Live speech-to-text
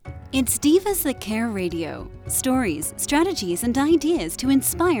It's Divas That Care Radio. Stories, strategies, and ideas to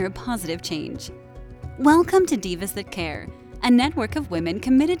inspire positive change. Welcome to Divas That Care, a network of women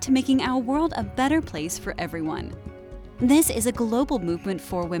committed to making our world a better place for everyone. This is a global movement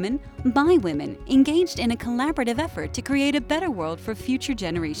for women, by women, engaged in a collaborative effort to create a better world for future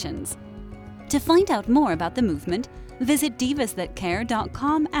generations. To find out more about the movement, visit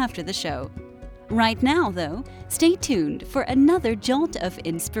divasthatcare.com after the show. Right now, though, stay tuned for another jolt of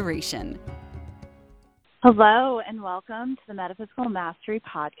inspiration. Hello, and welcome to the Metaphysical Mastery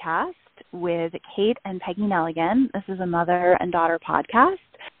Podcast with Kate and Peggy Nelligan. This is a mother and daughter podcast.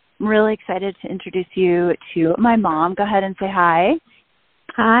 I'm really excited to introduce you to my mom. Go ahead and say hi.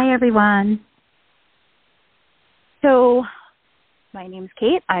 Hi, everyone. So, my name's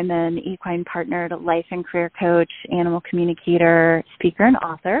Kate. I'm an equine partnered life and career coach, animal communicator, speaker, and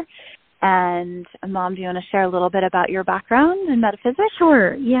author. And Mom, do you want to share a little bit about your background in metaphysics?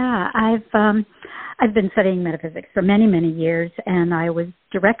 Sure. Yeah, I've been studying metaphysics for many, many years, and I was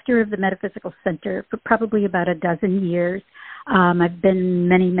director of the Metaphysical Center for probably about a dozen years. I've been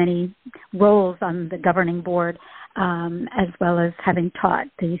many roles on the governing board, as well as having taught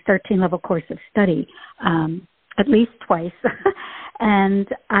the 13-level course of study at least twice. And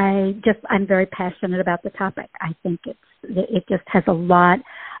I'm very passionate about the topic. I think it just has a lot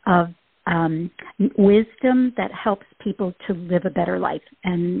of wisdom that helps people to live a better life.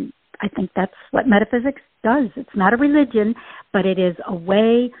 And I think that's what metaphysics does. It's not a religion, but it is a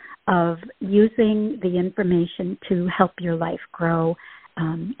way of using the information to help your life grow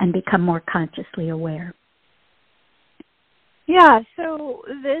and become more consciously aware. Yeah, so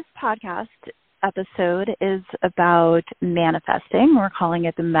this podcast episode is about manifesting. We're calling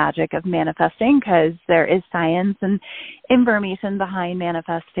it the magic of manifesting because there is science and information behind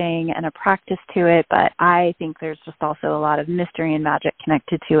manifesting and a practice to it, but I think there's just also a lot of mystery and magic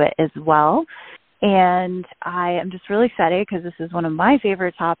connected to it as well. And I am just really excited because this is one of my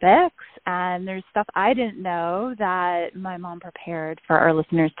favorite topics, and there's stuff I didn't know that my mom prepared for our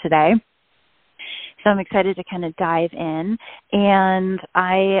listeners today. So I'm excited to kind of dive in. And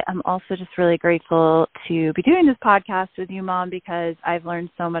I am also just really grateful to be doing this podcast with you, Mom, because I've learned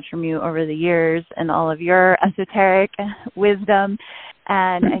so much from you over the years and all of your esoteric wisdom.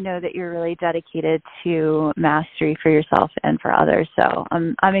 And I know that you're really dedicated to mastery for yourself and for others. So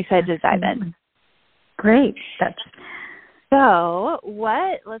I'm excited to dive in. Great. So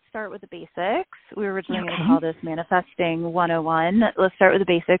let's start with the basics. We were originally going to call this Manifesting 101. Let's start with the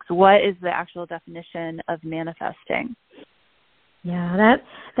basics. What is the actual definition of manifesting? Yeah,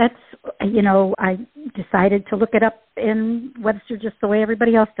 that's I decided to look it up in Webster just the way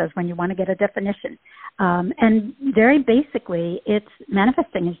everybody else does when you want to get a definition. And very basically,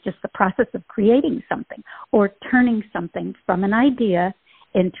 manifesting is just the process of creating something or turning something from an idea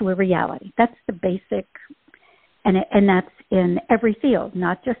into a reality. That's the basic. And that's in every field,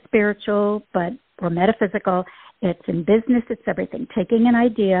 not just spiritual, or metaphysical. It's in business, it's everything. Taking an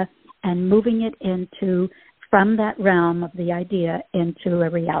idea and moving it from that realm of the idea into a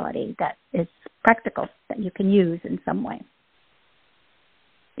reality that is practical, that you can use in some way.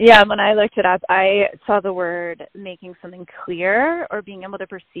 Yeah, when I looked it up, I saw the word making something clear or being able to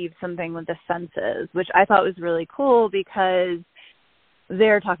perceive something with the senses, which I thought was really cool because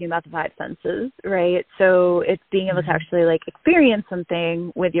they're talking about the five senses, right? So it's being able to actually experience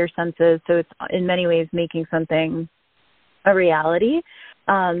something with your senses. So it's in many ways making something a reality.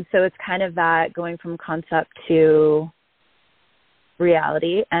 So it's kind of that going from concept to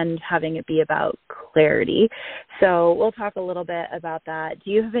reality and having it be about clarity. So we'll talk a little bit about that.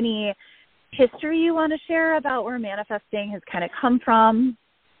 Do you have any history you want to share about where manifesting has kind of come from?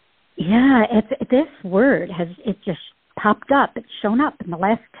 Yeah, this word it just popped up. It's shown up in the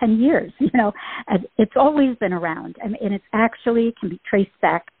last 10 years. It's always been around, and it actually can be traced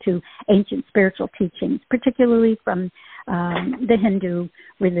back to ancient spiritual teachings, particularly from the Hindu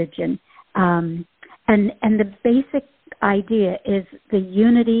religion. And the basic idea is the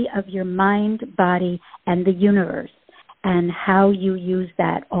unity of your mind, body, and the universe, and how you use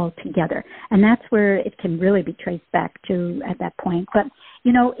that all together. And that's where it can really be traced back to at that point. But,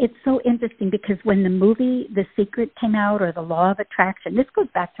 it's so interesting because when the movie The Secret came out, or The Law of Attraction, this goes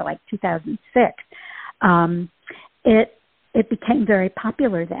back to 2006, it became very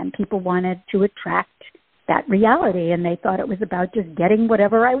popular then. People wanted to attract that reality, and they thought it was about just getting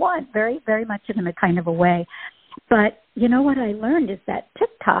whatever I want, very, very much in a kind of a way. But what I learned is that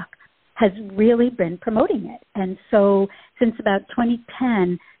TikTok has really been promoting it. And so since about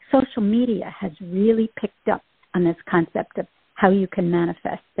 2010, social media has really picked up on this concept of how you can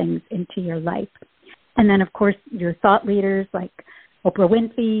manifest things into your life. And then, of course, your thought leaders like Oprah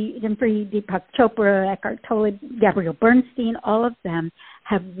Winfrey, Deepak Chopra, Eckhart Tolle, Gabrielle Bernstein, all of them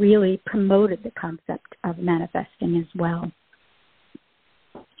have really promoted the concept of manifesting as well.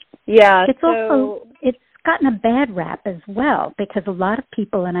 Yeah. It's gotten a bad rap as well because a lot of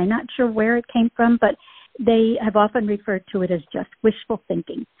people, and I'm not sure where it came from, but they have often referred to it as just wishful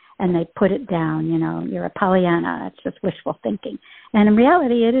thinking. And they put it down, you're a Pollyanna, it's just wishful thinking. And in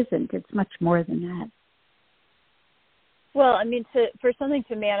reality, it isn't. It's much more than that. Well, for something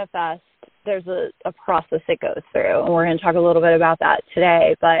to manifest, there's a process it goes through. And we're going to talk a little bit about that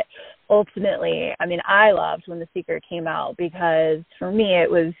today. But ultimately, I loved when The Secret came out because for me,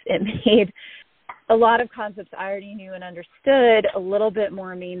 it made a lot of concepts I already knew and understood a little bit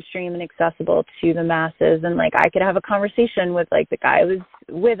more mainstream and accessible to the masses. And I could have a conversation with the guy I was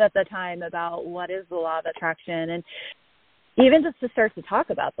with at the time about what is the law of attraction, and even just to start to talk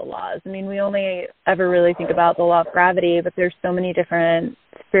about the laws. We only ever really think about the law of gravity, but there's so many different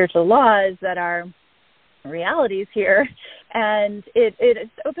spiritual laws that are realities here. And it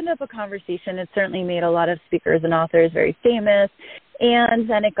opened up a conversation. It certainly made a lot of speakers and authors very famous. And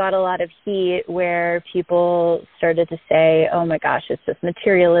then it got a lot of heat where people started to say, oh my gosh, it's just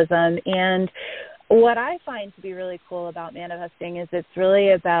materialism. And what I find to be really cool about manifesting is it's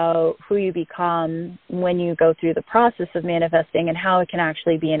really about who you become when you go through the process of manifesting and how it can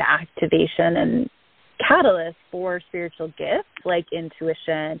actually be an activation and catalyst for spiritual gifts like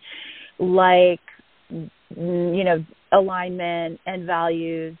intuition, like alignment and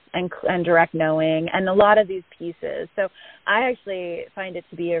values and direct knowing and a lot of these pieces. So I actually find it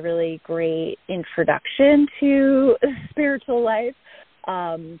to be a really great introduction to spiritual life.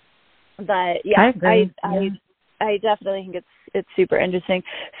 But yeah, I definitely think it's super interesting.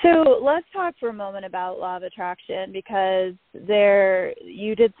 So let's talk for a moment about law of attraction because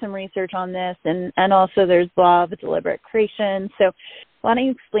you did some research on this and also there's law of deliberate creation. So why don't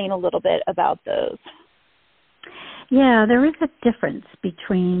you explain a little bit about those? Yeah, there is a difference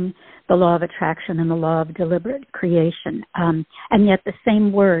between the law of attraction and the law of deliberate creation. And yet the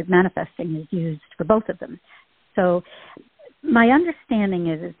same word, manifesting, is used for both of them. So my understanding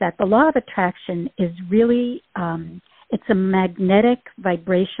is that the law of attraction is really, it's a magnetic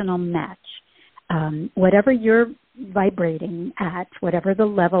vibrational match. Whatever you're vibrating at, whatever the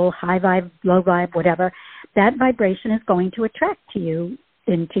level, high vibe, low vibe, whatever, that vibration is going to attract to you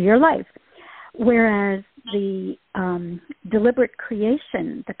into your life. Whereas the deliberate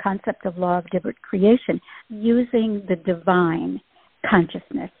creation, the concept of law of deliberate creation, using the divine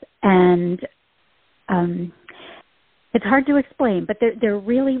consciousness. And it's hard to explain, but they're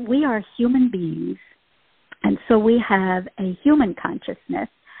really, we are human beings. And so we have a human consciousness.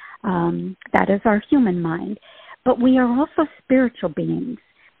 That is our human mind. But we are also spiritual beings.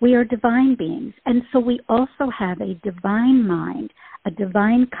 We are divine beings. And so we also have a divine mind, a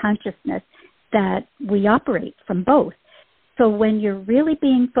divine consciousness that we operate from both. So when you're really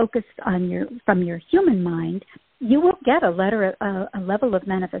being focused on from your human mind, you will get a level of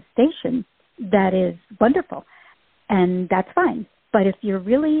manifestation that is wonderful, and that's fine. But if you're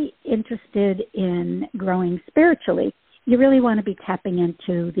really interested in growing spiritually, you really want to be tapping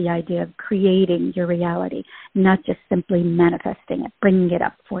into the idea of creating your reality, not just simply manifesting it, bringing it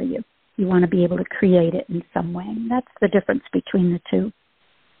up for you. You want to be able to create it in some way. And that's the difference between the two.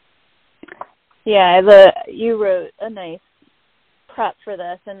 Yeah, you wrote a nice prep for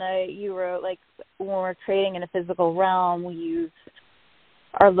this, and you wrote, when we're creating in a physical realm, we use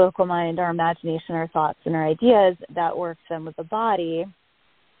our local mind, our imagination, our thoughts, and our ideas. That works then with the body.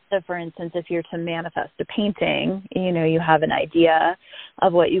 So, for instance, if you're to manifest a painting, you have an idea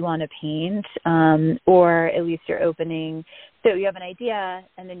of what you want to paint, or at least you're opening. So you have an idea,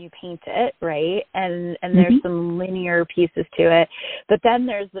 and then you paint it, right? And there's some linear pieces to it. But then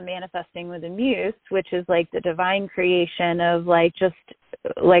there's the manifesting with the muse, which is the divine creation of just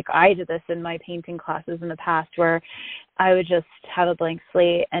I did this in my painting classes in the past, where I would just have a blank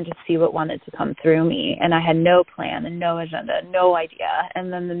slate and just see what wanted to come through me. And I had no plan and no agenda, no idea.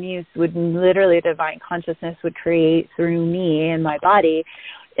 And then the muse would literally, divine consciousness would create through me and my body,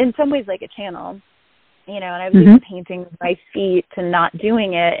 in some ways like a channel. And I was even painting with my feet to not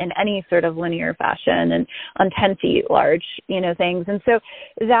doing it in any sort of linear fashion and on 10 feet large, things. And so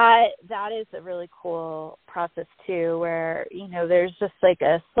that is a really cool process too, where, there's just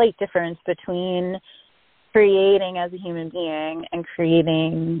a slight difference between creating as a human being and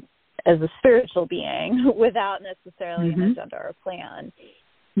creating as a spiritual being without necessarily an agenda or a plan.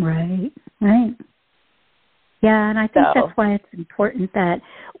 Right. Yeah, and I think that's why it's important that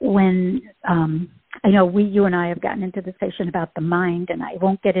when I know you and I have gotten into the discussion about the mind, and I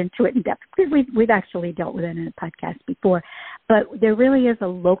won't get into it in depth because we've actually dealt with it in a podcast before. But there really is a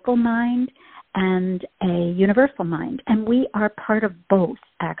local mind and a universal mind, and we are part of both,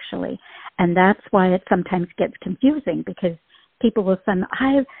 actually. And that's why it sometimes gets confusing, because people will say,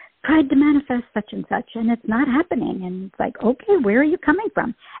 I've tried to manifest such and such, and it's not happening. And it's like, okay, where are you coming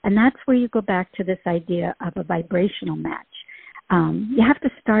from? And that's where you go back to this idea of a vibrational match. You have to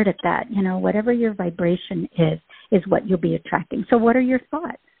start at that. Whatever your vibration is what you'll be attracting. So what are your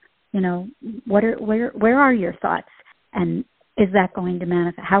thoughts? Where are your thoughts? And is that going to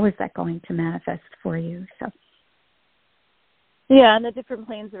manifest? How is that going to manifest for you? So. Yeah, and the different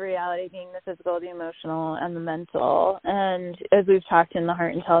planes of reality being the physical, the emotional, and the mental. And as we've talked in the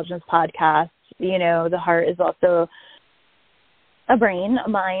Heart Intelligence podcast, the heart is also a brain, a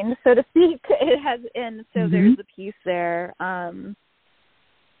mind, so to speak. It has, and so there's a piece there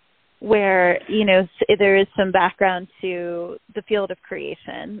where, there is some background to the field of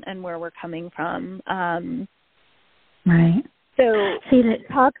creation and where we're coming from. Right. So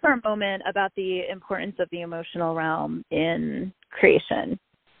talk for a moment about the importance of the emotional realm in creation,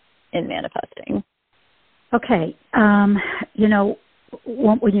 in manifesting. Okay.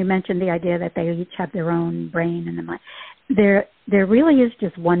 When you mentioned the idea that they each have their own brain and the mind, there really is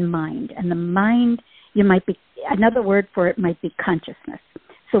just one mind. And the mind, another word for it might be consciousness.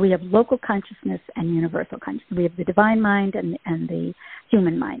 So we have local consciousness and universal consciousness. We have the divine mind and the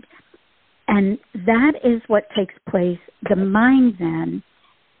human mind. And that is what takes place. The mind then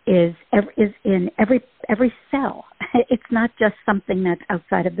is in every cell. It's not just something that's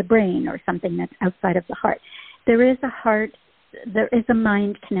outside of the brain or something that's outside of the heart. There is a heart. There is a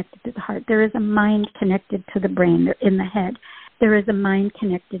mind connected to the heart. There is a mind connected to the brain. They're in the head. There is a mind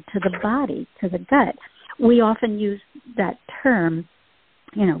connected to the body, to the gut. We often use that term,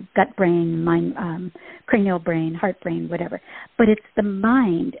 gut brain, mind, cranial brain, heart brain, whatever. But it's the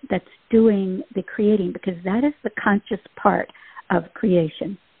mind that's doing the creating, because that is the conscious part of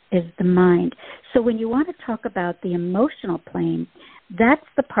creation, is the mind. So when you want to talk about the emotional plane, that's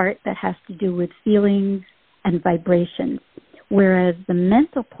the part that has to do with feelings and vibrations, whereas the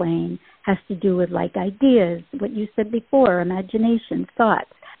mental plane has to do with ideas, what you said before, imagination,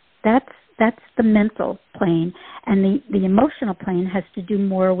 thoughts. That's the mental plane, and the emotional plane has to do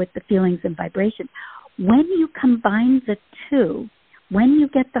more with the feelings and vibrations. When you combine the two, when you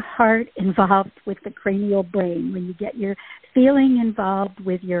get the heart involved with the cranial brain, when you get your feeling involved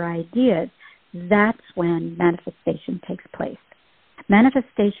with your ideas, that's when manifestation takes place.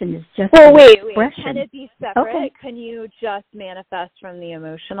 Manifestation is just wait. expression. Can it be separate? Okay. Can you just manifest from the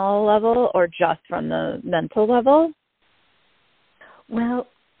emotional level or just from the mental level? Well,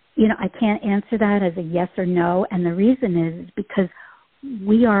 I can't answer that as a yes or no, and the reason is because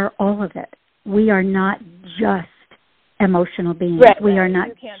we are all of it. We are not just emotional beings. Right, we are not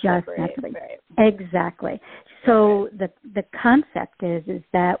just mentally. Right. Exactly. So the concept is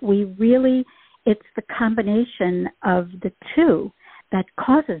that it's the combination of the two that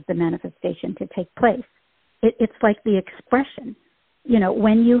causes the manifestation to take place. It's like the expression.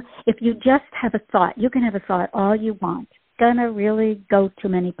 If you just have a thought, you can have a thought all you want. Gonna really go too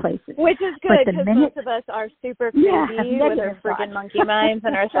many places. Which is good, because most of us are super crazy with our freaking monkey minds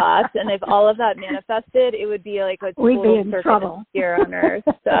and our thoughts, and if all of that manifested, it would be like a total circuit here on Earth.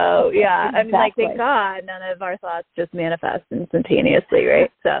 So, yeah, exactly. Thank God none of our thoughts just manifest instantaneously,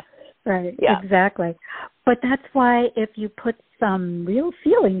 right? So, right, yeah. Exactly. But that's why if you put some real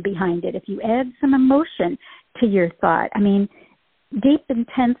feeling behind it, if you add some emotion to your thought, deep,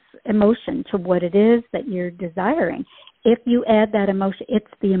 intense emotion to what it is that you're desiring, if you add that emotion, it's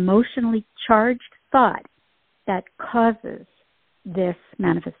the emotionally charged thought that causes this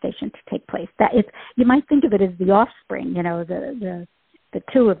manifestation to take place. You might think of it as the offspring, the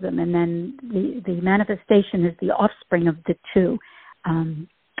two of them, and then the manifestation is the offspring of the two.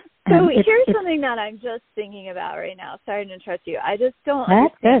 So here's something that I'm just thinking about right now. Sorry to interrupt you. I just don't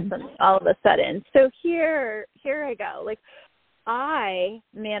understand something all of a sudden. So here I go. I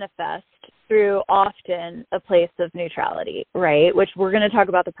manifest through often a place of neutrality, right? Which we're going to talk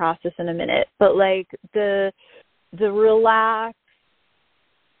about the process in a minute. But the relaxed,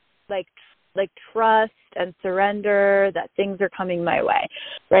 trust and surrender that things are coming my way,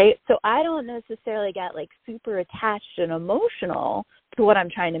 right? So I don't necessarily get super attached and emotional to what I'm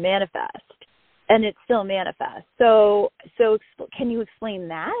trying to manifest, and it still manifests. So can you explain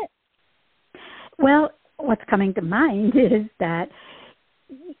that? Well, what's coming to mind is that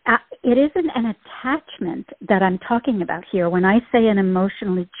it isn't an attachment that I'm talking about here. When I say an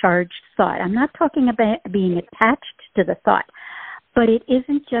emotionally charged thought, I'm not talking about being attached to the thought. but it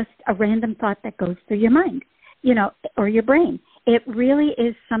isn't just a random thought that goes through your mind, or your brain. It really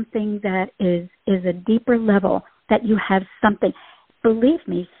is something that is a deeper level, that you have something. Believe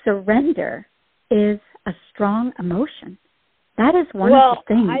me, surrender is a strong emotion. That is one of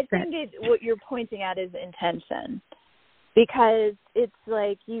the things. I think what you're pointing at is intention, because it's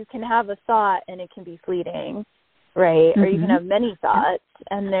like you can have a thought and it can be fleeting, right? Or you can have many thoughts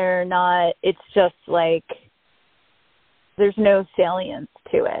and they're not, it's just like there's no salience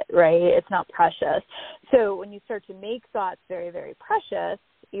to it, right? It's not precious. So when you start to make thoughts very, very precious,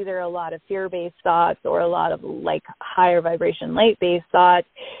 either a lot of fear-based thoughts or a lot of like higher vibration light-based thoughts,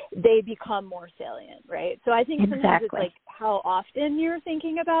 they become more salient, right? So I think sometimes it's like how often you're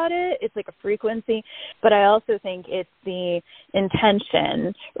thinking about it. It's like a frequency, but I also think it's the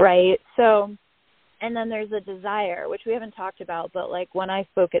intention, right? So, and then there's a desire, which we haven't talked about, but like when I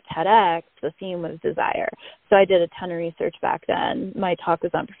spoke at TEDx, the theme was desire. So I did a ton of research back then. My talk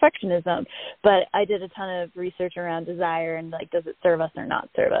was on perfectionism, but I did a ton of research around desire and like, does it serve us or not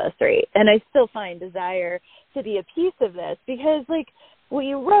serve us, right? And I still find desire to be a piece of this, because like what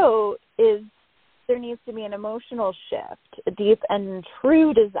you wrote is there needs to be an emotional shift, a deep and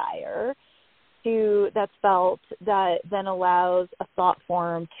true desire that's felt, that then allows a thought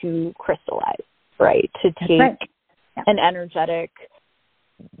form to crystallize. Right, to take an energetic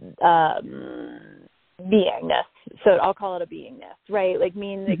beingness. So I'll call it a beingness, right? Like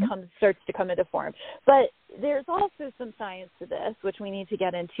it starts to come into form. But there's also some science to this, which we need to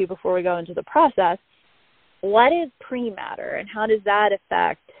get into before we go into the process. What is pre-matter, and how does that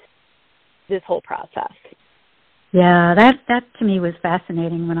affect this whole process? Yeah, that to me was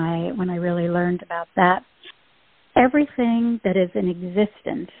fascinating when I really learned about that. Everything that is in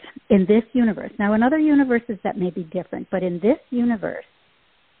existence in this universe, now in other universes that may be different, but in this universe,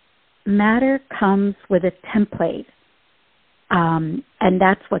 matter comes with a template, and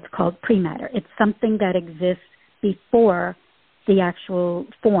that's what's called pre-matter. It's something that exists before the actual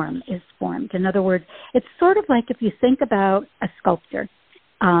form is formed. In other words, it's sort of like if you think about a sculptor.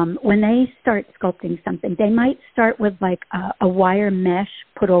 When they start sculpting something, they might start with like a wire mesh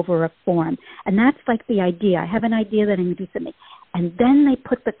put over a form. And that's like the idea. I have an idea that I'm going to do something. And then they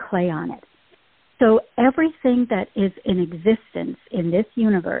put the clay on it. So everything that is in existence in this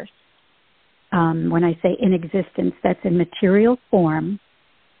universe, when I say in existence, that's in material form,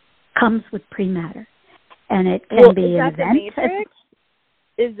 comes with pre-matter. And it can be an event. The Matrix?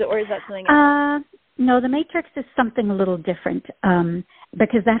 Or is that something else? No, the matrix is something a little different,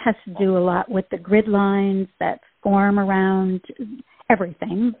 because that has to do a lot with the grid lines that form around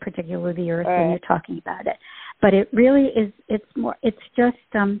everything, particularly the Earth, when you're talking about it. But it really is, it's just,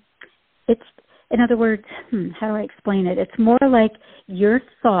 in other words, how do I explain it? It's more like your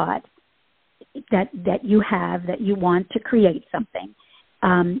thought that you have, that you want to create something,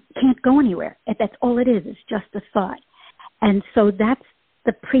 can't go anywhere. That's all it is. It's just a thought. And so that's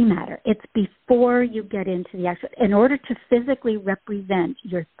the pre-matter. It's before you get into the actual, in order to physically represent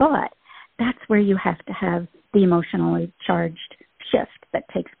your thought, that's where you have to have the emotionally charged shift that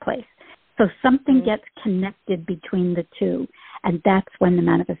takes place. So something gets connected between the two, and that's when the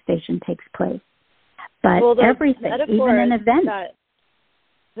manifestation takes place. But everything, even an event.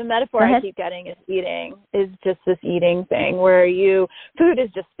 The metaphor I keep getting is eating, is just this eating thing where food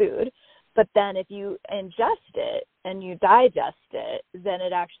is just food. But then if you ingest it and you digest it, then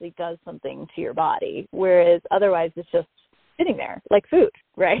it actually does something to your body. Whereas otherwise it's just sitting there like food,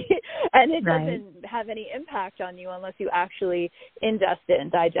 right? And it doesn't have any impact on you unless you actually ingest it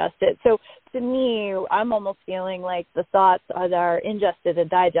and digest it. So to me, I'm almost feeling like the thoughts are ingested and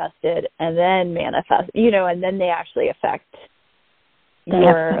digested and then manifest, and then they actually affect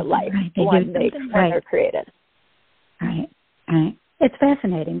your life when they're created. Right. It's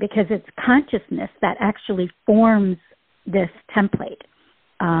fascinating because it's consciousness that actually forms this template.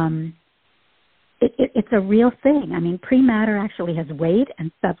 It's a real thing. I mean, pre-matter actually has weight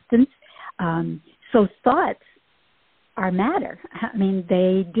and substance. So thoughts are matter. I mean,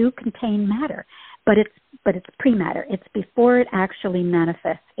 they do contain matter, but it's pre-matter. It's before it actually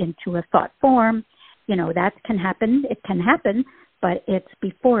manifests into a thought form. That can happen. It can happen, but it's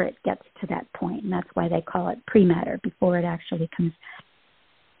before it gets to that point, and that's why they call it pre-matter, before it actually comes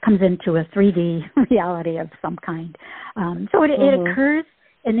into a 3D reality of some kind. So it occurs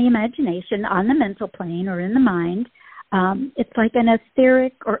in the imagination, on the mental plane, or in the mind. It's like an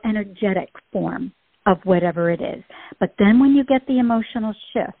etheric or energetic form of whatever it is. But then when you get the emotional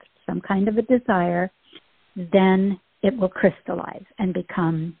shift, some kind of a desire, then it will crystallize and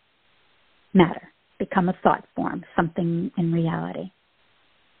become matter, become a thought form, something in reality.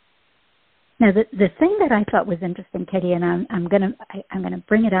 Now, the thing that I thought was interesting, Katie, and I'm gonna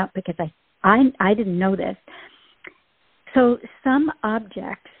bring it up because I didn't know this. So some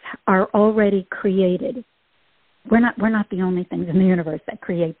objects are already created. We're not the only things in the universe that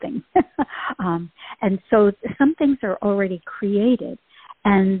create things, and so some things are already created,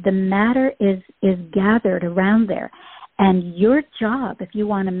 and the matter is gathered around there. And your job, if you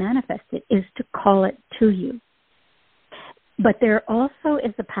want to manifest it, is to call it to you. But there also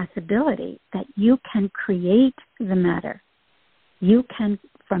is a possibility that you can create the matter. You can,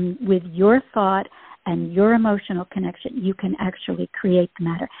 with your thought and your emotional connection, you can actually create the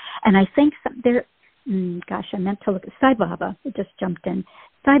matter. And I think I meant to look at Sai Baba. It just jumped in.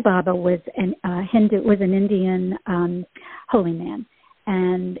 Sai Baba was an Indian holy man,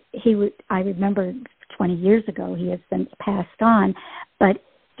 and I remember 20 years ago. He has since passed on, but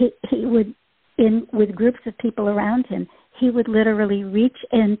he would, with groups of people around him, he would literally reach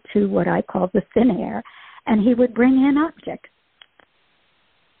into what I call the thin air, and he would bring in objects.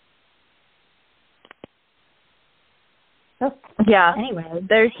 So, yeah. Anyway,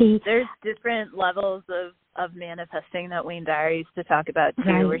 there's different levels of manifesting that Wayne Dyer used to talk about too,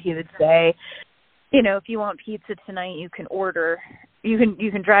 right. Where he would say, if you want pizza tonight, you can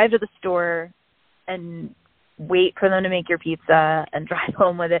drive to the store and wait for them to make your pizza and drive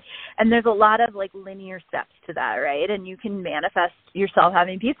home with it. And there's a lot of linear steps to that, right? And you can manifest yourself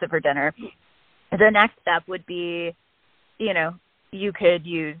having pizza for dinner. The next step would be, you could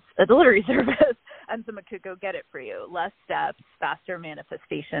use a delivery service and someone could go get it for you. Less steps, faster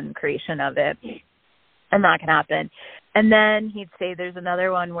manifestation, creation of it. And that can happen. And then he'd say there's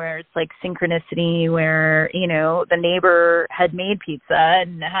another one where it's synchronicity, where, the neighbor had made pizza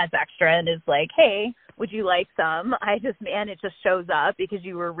and has extra and is like, hey, would you like some? And it just shows up because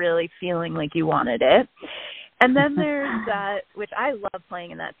you were really feeling like you wanted it. And then there's that, which I love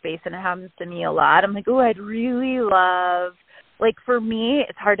playing in that space, and it happens to me a lot. I'm like, oh, I'd really love, for me,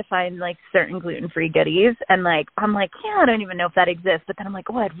 it's hard to find, certain gluten-free goodies. And, I'm like, yeah, I don't even know if that exists. But then I'm like,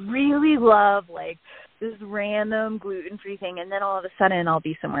 oh, I'd really love, this random gluten-free thing. And then all of a sudden I'll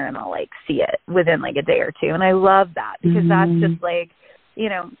be somewhere and I'll, see it within, a day or two. And I love that because that's just,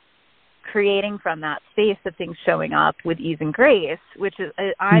 creating from that space of things showing up with ease and grace, which is,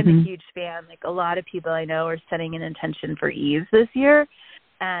 I'm a huge fan. A lot of people I know are setting an intention for ease this year.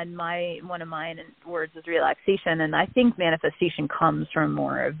 And one of mine words is relaxation. And I think manifestation comes from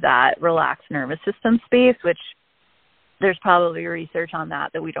more of that relaxed nervous system space, which there's probably research on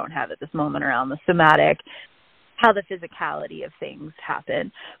that we don't have at this moment around the somatic, how the physicality of things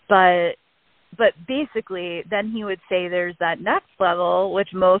happen. But basically, then he would say there's that next level, which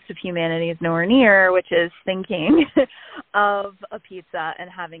most of humanity is nowhere near, which is thinking of a pizza and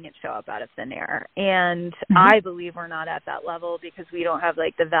having it show up out of thin air. And I believe we're not at that level because we don't have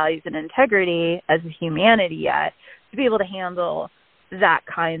the values and integrity as a humanity yet to be able to handle that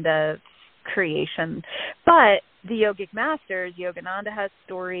kind of creation. But the yogic masters, Yogananda has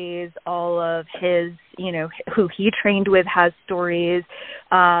stories, all of his, who he trained with has stories.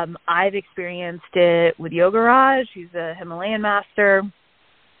 I've experienced it with Yogaraj, who's a Himalayan master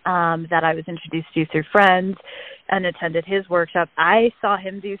that I was introduced to through friends and attended his workshop. I saw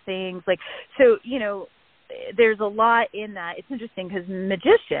him do things there's a lot in that. It's interesting because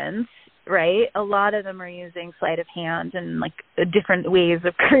magicians, right, a lot of them are using sleight of hand and different ways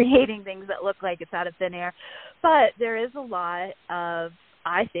of creating things that look like it's out of thin air. But there is a lot of,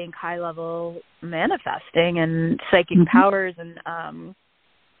 I think, high level manifesting and psychic powers and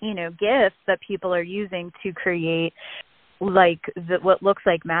gifts that people are using to create what looks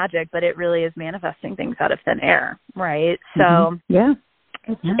like magic, but it really is manifesting things out of thin air, right? So yeah.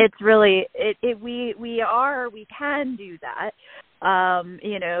 It's really we can do that.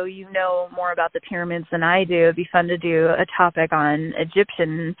 You know more about the pyramids than I do. It'd be fun to do a topic on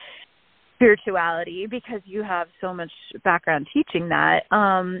Egyptian spirituality because you have so much background teaching that.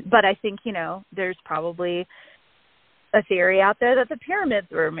 But I think, there's probably a theory out there that the pyramids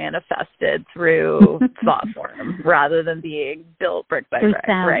were manifested through thought form rather than being built brick by brick,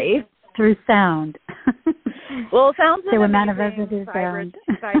 right? Through sound. Well, sounds they were manifested as sound.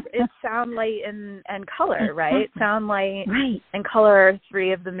 It's sound, light, and color, right? Sound, light, and color are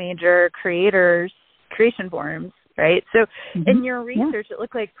three of the major creation forms, right? So in your research, it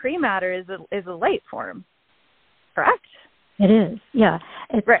looked like pre-matter is a light form, correct? It is, yeah.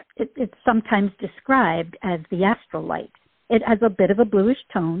 It's sometimes described as the astral light. It has a bit of a bluish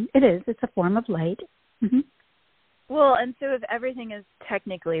tone. It is. It's a form of light. Mm-hmm. Well, and so if everything is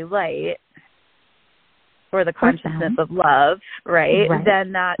technically light, or the consciousness of love, right?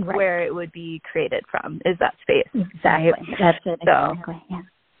 Then that's where it would be created from, is that space. Exactly. Right? That's it. So, exactly. Yeah.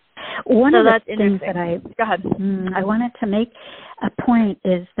 One of the that's things interesting. that Go ahead. I wanted to make a point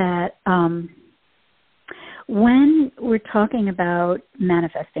is that when we're talking about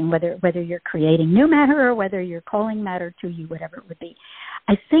manifesting, whether you're creating new matter or whether you're calling matter to you, whatever it would be,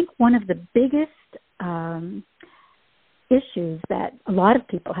 I think one of the biggest issues that a lot of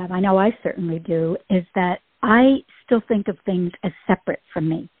people have, I know I certainly do, is that I still think of things as separate from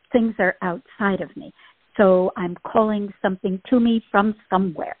me. Things are outside of me. So I'm calling something to me from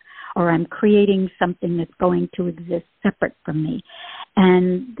somewhere, or I'm creating something that's going to exist separate from me.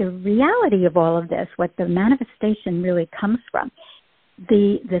 And the reality of all of this, what the manifestation really comes from,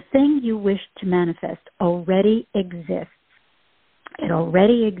 the thing you wish to manifest already exists. It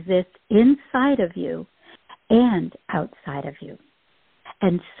already exists inside of you and outside of you.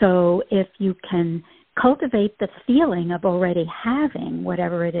 And so if you can cultivate the feeling of already having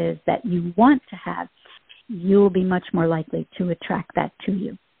whatever it is that you want to have, you will be much more likely to attract that to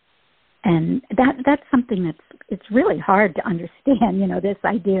you. And that's something it's really hard to understand, this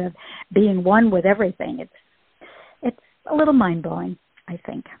idea of being one with everything. It's a little mind-blowing, I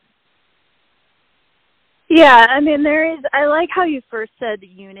think. Yeah, I mean, I like how you first said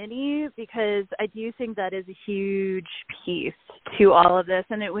unity, because I do think that is a huge piece to all of this,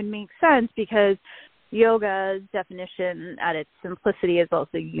 and it would make sense because yoga's definition at its simplicity is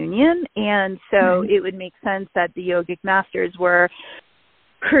also union, and so it would make sense that the yogic masters were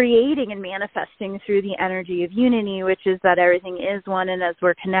creating and manifesting through the energy of unity, which is that everything is one, and as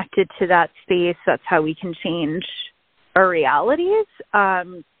we're connected to that space, that's how we can change our realities.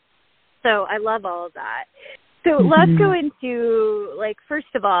 So I love all of that. So let's go into, first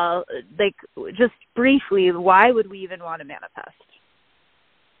of all, just briefly, why would we even want to manifest?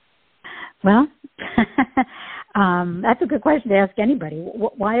 Well, that's a good question to ask anybody.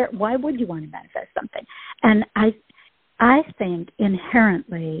 Why would you want to manifest something? And I think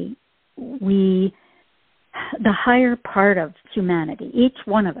inherently the higher part of humanity, each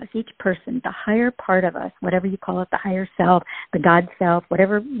one of us, each person, the higher part of us, whatever you call it, the higher self, the God self,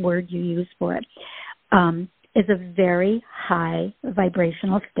 whatever word you use for it, is a very high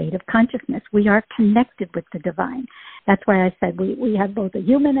vibrational state of consciousness. We are connected with the divine. That's why I said we have both a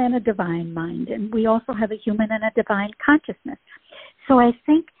human and a divine mind, and we also have a human and a divine consciousness. So I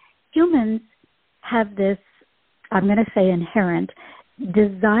think humans have this, I'm going to say inherent,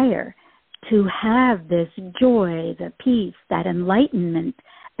 desire to have this joy, the peace, that enlightenment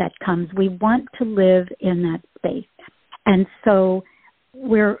that comes. We want to live in that space. And so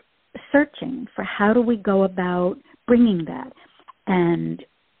we're searching for how do we go about bringing that. And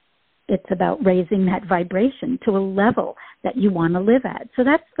it's about raising that vibration to a level that you want to live at. So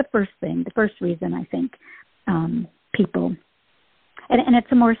that's the first thing, the first reason I think people, and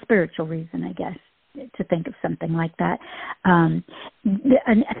it's a more spiritual reason, I guess, to think of something like that. And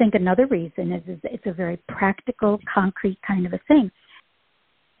I think another reason is it's a very practical, concrete kind of a thing.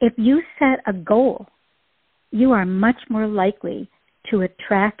 If you set a goal, you are much more likely to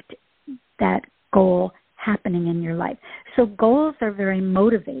attract that goal happening in your life. So goals are very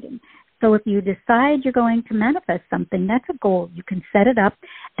motivating. So if you decide you're going to manifest something, that's a goal. You can set it up,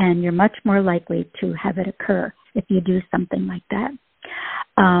 and you're much more likely to have it occur if you do something like that.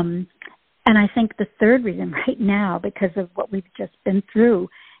 And I think the third reason right now, because of what we've just been through,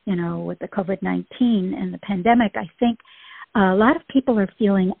 with the COVID-19 and the pandemic, I think a lot of people are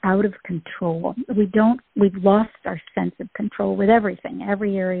feeling out of control. We've lost our sense of control with everything,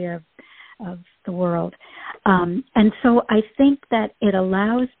 every area of the world. And so I think that it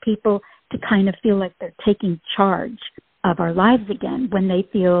allows people to kind of feel like they're taking charge of our lives again when they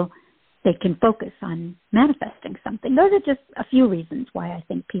feel they can focus on manifesting something. Those are just a few reasons why I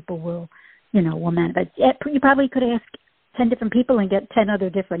think people will manifest. You probably could ask 10 different people and get 10 other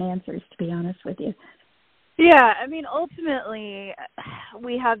different answers, to be honest with you. Yeah, I mean, ultimately,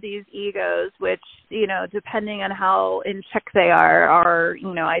 we have these egos, which, depending on how in check they are,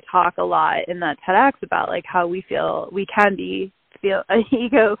 I talk a lot in that TEDx about, how we feel we can be, an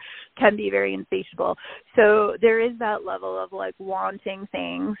ego can be very insatiable. So there is that level of, wanting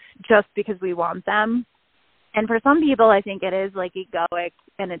things just because we want them. And for some people, I think it is, egoic,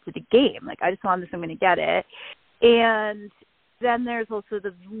 and it's a game. I just want this, I'm going to get it. And then there's also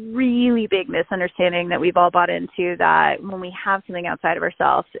the really big misunderstanding that we've all bought into, that when we have something outside of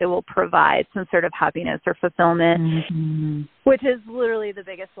ourselves, it will provide some sort of happiness or fulfillment, which is literally the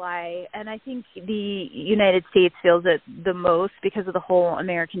biggest lie. And I think the United States feels it the most because of the whole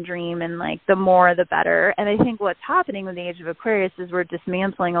American dream and, like, the more the better. And I think what's happening with the Age of Aquarius is we're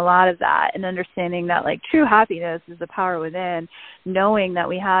dismantling a lot of that and understanding that, like, true happiness is the power within, knowing that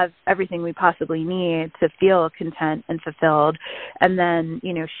we have everything we possibly need to feel content and fulfilled. And then,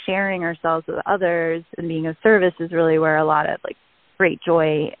 you know, sharing ourselves with others and being of service is really where a lot of, like, great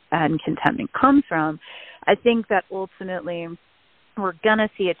joy and contentment comes from. I think that ultimately we're going to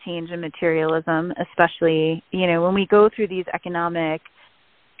see a change in materialism, especially, you know, when we go through these economic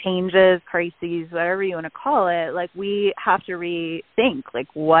changes, crises, whatever you want to call it, like, we have to rethink, like,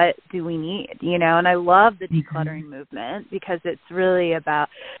 what do we need, you know? And I love the decluttering movement because it's really about,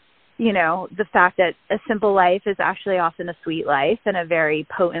 you know, the fact that a simple life is actually often a sweet life and a very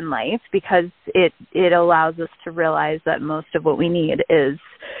potent life because it allows us to realize that most of what we need is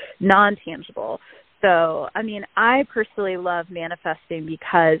non-tangible. So, I mean, I personally love manifesting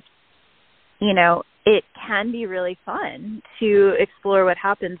because, you know, it can be really fun to explore what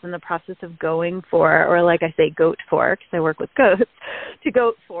happens in the process of going for, or like I say, goat for, because I work with goats, to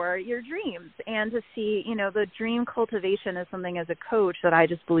goat for your dreams and to see, you know, the dream cultivation is something as a coach that I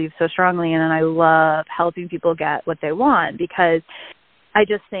just believe so strongly in, and I love helping people get what they want because I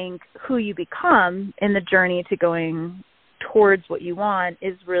just think who you become in the journey to going towards what you want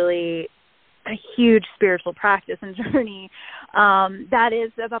is really a huge spiritual practice and journey that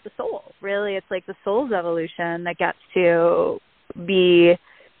is about the soul. Really, it's like the soul's evolution that gets to be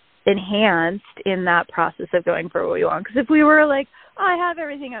enhanced in that process of going for what we want. Because if we were like, oh, I have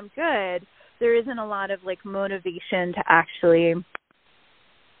everything, I'm good, there isn't a lot of, like, motivation to actually,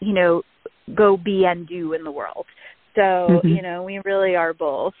 you know, go be and do in the world. So, you know, we really are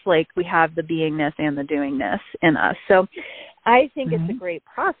both. Like, we have the beingness and the doingness in us. So I think it's a great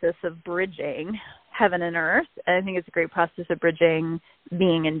process of bridging heaven and earth. I think it's a great process of bridging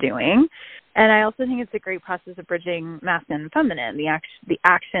being and doing. And I also think it's a great process of bridging masculine and feminine, the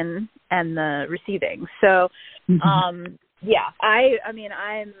action and the receiving. So, yeah, I mean,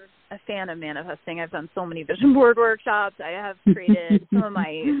 I'm a fan of manifesting. I've done so many vision board workshops. I have created some of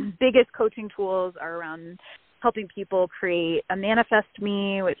my biggest coaching tools are around helping people create a manifest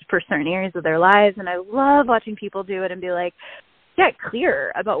me, which for certain areas of their lives. And I love watching people do it and be like, get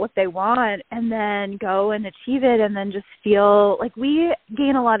clear about what they want and then go and achieve it and then just feel like we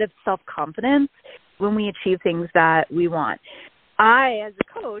gain a lot of self-confidence when we achieve things that we want. I, as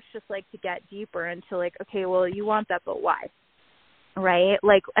a coach, just like to get deeper into, like, okay, well, you want that, but why? Right?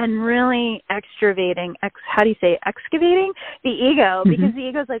 Like, and really excavating the ego, because the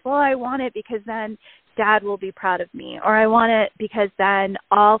ego's like, well, I want it because then Dad will be proud of me, or I want it because then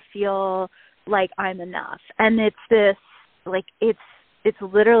I'll feel like I'm enough. And it's this, like, it's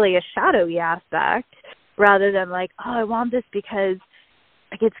literally a shadowy aspect rather than like, oh, I want this because,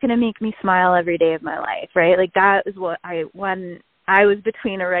 like, it's going to make me smile every day of my life, right? Like, that is what when I was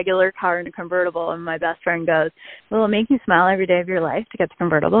between a regular car and a convertible, and my best friend goes, will it make you smile every day of your life to get the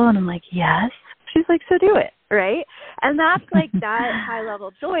convertible? And I'm like, yes. She's like, so do it, right? And that's like that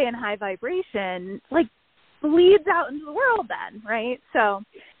high-level joy and high vibration, like, bleeds out into the world then, right? So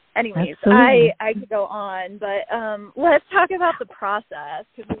anyways, I could go on, but let's talk about the process,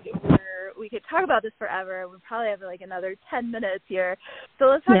 because we could talk about this forever. We probably have like another 10 minutes here. So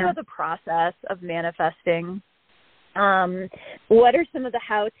let's talk about the process of manifesting. What are some of the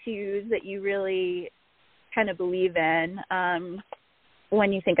how-tos that you really kind of believe in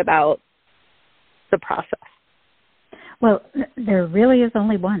when you think about the process? Well, there really is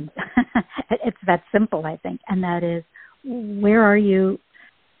only one. It's that simple, I think, and that is, where are you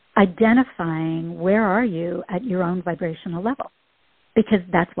identifying, where are you at your own vibrational level? Because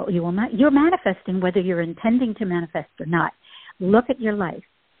that's what you will you're manifesting, whether you're intending to manifest or not. Look at your life.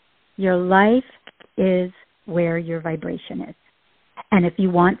 Your life is where your vibration is. And if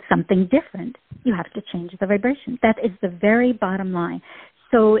you want something different, you have to change the vibration. That is the very bottom line.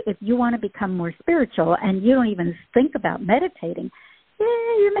 So if you want to become more spiritual and you don't even think about meditating,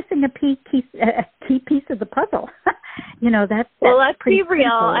 you're missing a key piece of the puzzle. That's well, let's be real.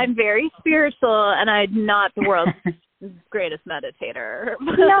 Simple. I'm very spiritual, and I'm not the world's greatest meditator.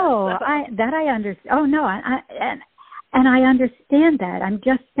 No, I understand. Oh no, and I understand that. I'm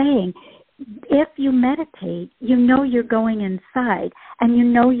just saying, if you meditate, you know you're going inside, and you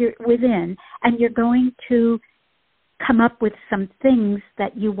know you're within, and you're going to come up with some things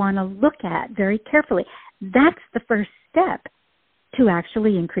that you want to look at very carefully. That's the first step to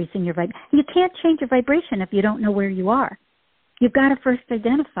actually increasing your vibration. You can't change your vibration if you don't know where you are. You've got to first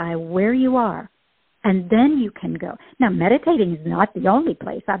identify where you are And then you can go. Now, meditating is not the only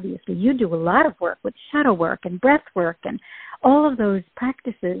place, obviously. You do a lot of work with shadow work and breath work and all of those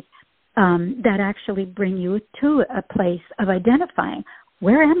practices that actually bring you to a place of identifying,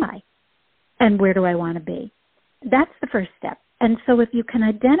 where am I and where do I want to be? That's the first step. And so if you can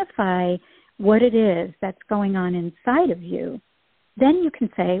identify what it is that's going on inside of you, then you can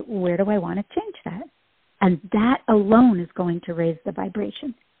say, where do I want to change that? And that alone is going to raise the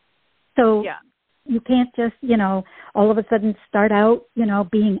vibration. So you can't just, all of a sudden start out,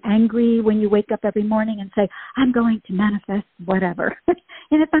 being angry when you wake up every morning and say, I'm going to manifest whatever.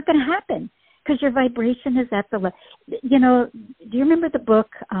 And it's not going to happen because your vibration is at the level. Do you remember the book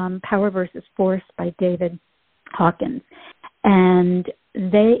Power versus Force by David Hawkins? And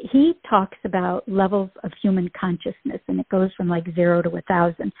he talks about levels of human consciousness, and it goes from like 0 to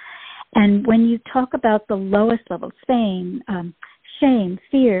 1,000. And when you talk about the lowest levels, shame,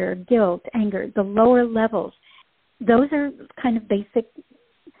 fear, guilt, anger, the lower levels, those are kind of basic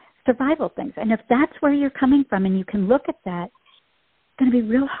survival things. And if that's where you're coming from and you can look at that, it's going to be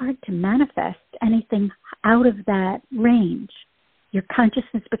real hard to manifest anything out of that range, your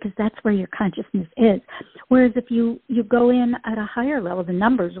consciousness, because that's where your consciousness is. Whereas if you go in at a higher level, the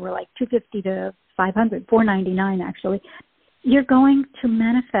numbers were like 250 to 500, 499 actually, you're going to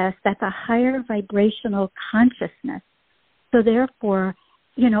manifest at the higher vibrational consciousness. So therefore,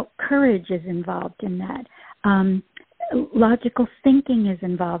 courage is involved in that. Logical thinking is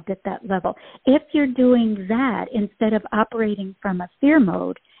involved at that level. If you're doing that instead of operating from a fear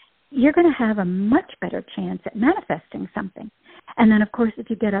mode, you're going to have a much better chance at manifesting something. And then, of course, if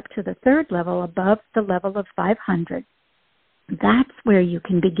you get up to the third level, above the level of 500, that's where you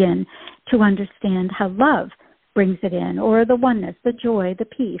can begin to understand how love brings it in, or the oneness, the joy, the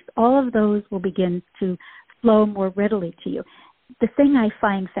peace. All of those will begin to flow more readily to you. The thing I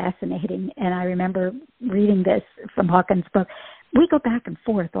find fascinating, and I remember reading this from Hawkins' book, we go back and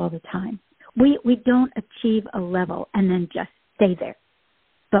forth all the time. We don't achieve a level and then just stay there.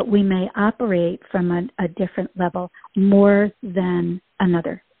 But we may operate from a different level more than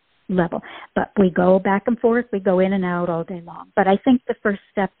another level. But we go back and forth, we go in and out all day long. But I think the first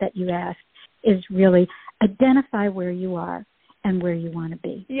step that you asked is really identify where you are and where you want to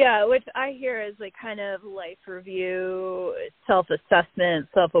be. Yeah, which I hear is like kind of life review, self-assessment,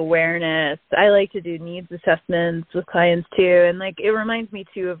 self-awareness. I like to do needs assessments with clients too. And like it reminds me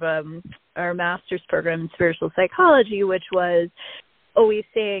too of our master's program in spiritual psychology, which was always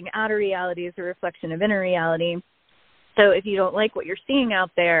saying outer reality is a reflection of inner reality. So if you don't like what you're seeing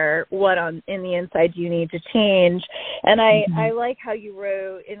out there, what in the inside do you need to change? And I like how you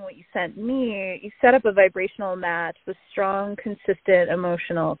wrote in what you sent me, you set up a vibrational match with strong, consistent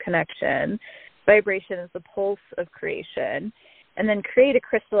emotional connection. Vibration is the pulse of creation. And then create a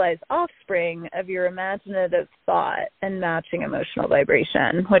crystallized offspring of your imaginative thought and matching emotional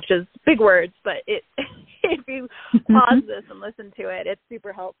vibration, which is big words, but if you pause this and listen to it, it's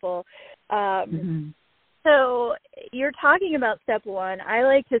super helpful. So you're talking about step one. I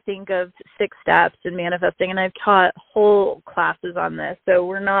like to think of 6 steps in manifesting, and I've taught whole classes on this, so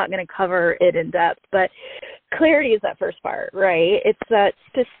we're not going to cover it in depth. But clarity is that first part, right? It's that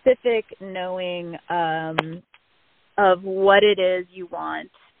specific knowing of what it is you want,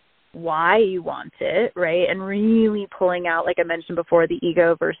 why you want it, right? And really pulling out, like I mentioned before, the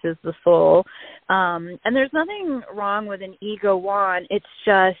ego versus the soul. And there's nothing wrong with an ego want. It's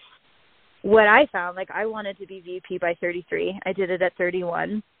just what I found, like I wanted to be VP by 33. I did it at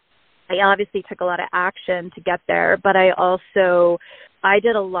 31. I obviously took a lot of action to get there, but I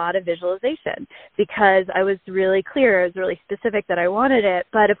did a lot of visualization because I was really clear, I was really specific that I wanted it.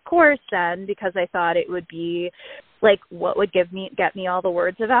 But of course then, because I thought it would be like what would get me all the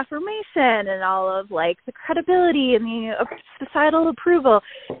words of affirmation and all of like the credibility and the societal approval,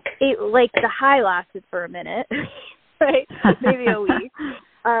 it like the high lasted for a minute, right? Maybe a week.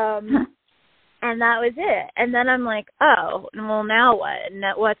 And that was it. And then I'm like, oh, well, now what? And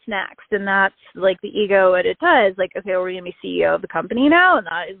what's next? And that's like the ego, what it does. Like, okay, we're going to be CEO of the company now. And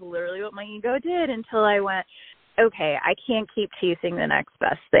that is literally what my ego did until I went, okay, I can't keep chasing the next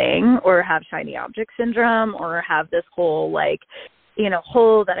best thing or have shiny object syndrome or have this whole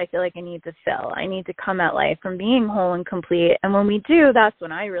hole that I feel like I need to fill. I need to come at life from being whole and complete. And when we do, that's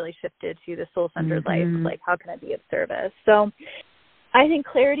when I really shifted to the soul-centered life. Like, how can I be of service? So I think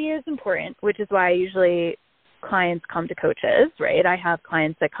clarity is important, which is why usually clients come to coaches, right? I have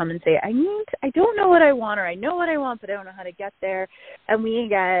clients that come and say, I don't know what I want, or I know what I want, but I don't know how to get there. And we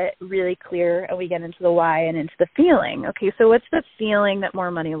get really clear and we get into the why and into the feeling. Okay, so what's the feeling that more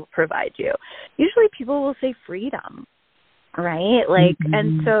money will provide you? Usually people will say freedom. right? Like,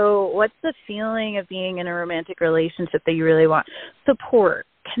 and so what's the feeling of being in a romantic relationship that you really want? Support,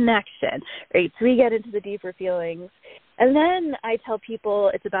 connection, right? So we get into the deeper feelings. And then I tell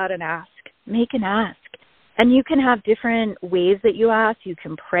people it's about an ask. Make an ask. And you can have different ways that you ask. You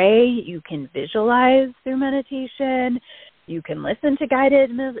can pray. You can visualize through meditation. You can listen to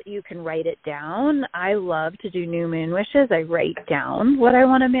guided music. You can write it down. I love to do new moon wishes. I write down what I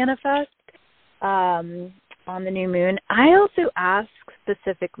want to manifest on the new moon. I also ask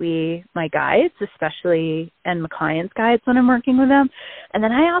specifically my guides, especially, and my clients' guides when I'm working with them. And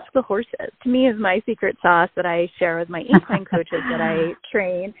then I ask the horses. To me, is my secret sauce that I share with my equine coaches that I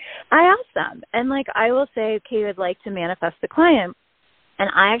train. I ask them. And, like, I will say, okay, I'd like to manifest a client. And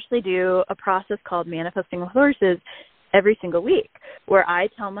I actually do a process called Manifesting with Horses every single week, where I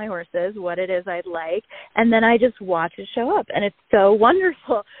tell my horses what it is I'd like, and then I just watch it show up, and it's so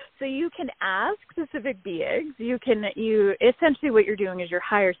wonderful. So you can ask specific beings. You essentially what you're doing is your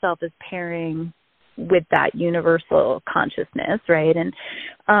higher self is pairing with that universal consciousness, right? And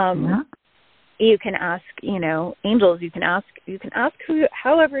you can ask, angels. You can ask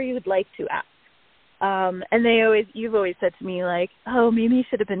however you would like to ask. And you've always said to me, like, oh, maybe you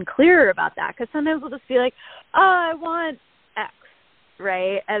should have been clearer about that. Because sometimes we'll just be like, oh, I want X,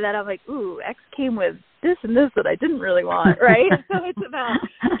 right? And then I'm like, ooh, X came with this and this that I didn't really want, right? So it's about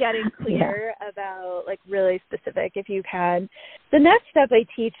getting clear about, like, really specific if you can. The next step I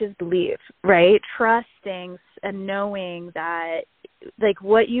teach is believe, right? Trusting and knowing that, like,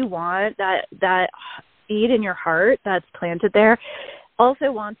 what you want, that seed in your heart that's planted there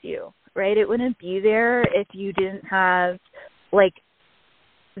also wants you. Right? It wouldn't be there if you didn't have, like,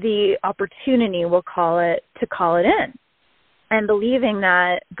 the opportunity, we'll call it, to call it in. And believing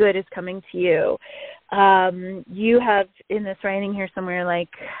that good is coming to you. You have in this writing here somewhere, like,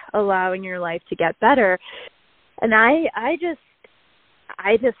 allowing your life to get better. And I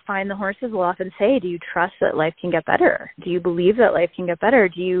just find the horses will often say, do you trust that life can get better? Do you believe that life can get better?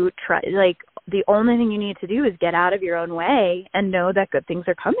 Do you try, like, the only thing you need to do is get out of your own way and know that good things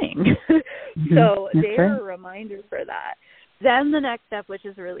are coming. So they're a reminder for that. Then the next step, which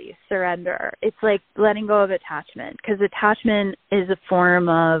is release, surrender. It's like letting go of attachment, because attachment is a form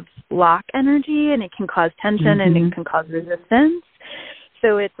of lock energy, and it can cause tension and it can cause resistance.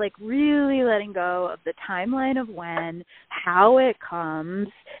 So it's like really letting go of the timeline of when, how it comes,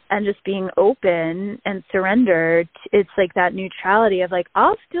 and just being open and surrendered. It's like that neutrality of, like,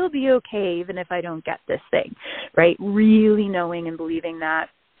 I'll still be okay even if I don't get this thing, right? Really knowing and believing that,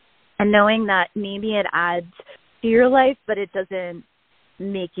 and knowing that maybe it adds to your life, but it doesn't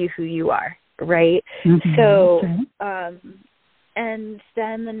make you who you are, right? So, and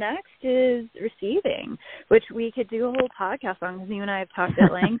then the next is receiving, which we could do a whole podcast on, because you and I have talked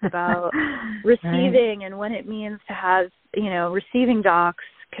at length about receiving and what it means to have, receiving docs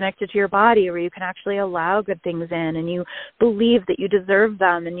connected to your body, where you can actually allow good things in, and you believe that you deserve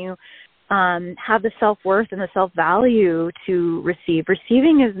them, and you have the self-worth and the self-value to receive.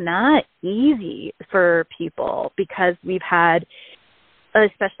 Receiving is not easy for people, because we've had,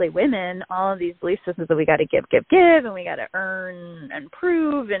 especially women, all of these belief systems that we got to give, and we got to earn and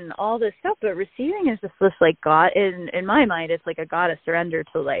prove and all this stuff. But receiving is just this, like, God, in my mind, it's like a goddess surrender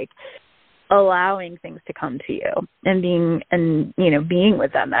to, like, allowing things to come to you and being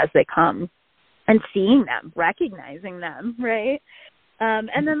with them as they come and seeing them, recognizing them, right?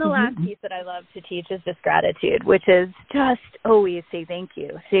 And then the last piece that I love to teach is just gratitude, which is just always say thank you.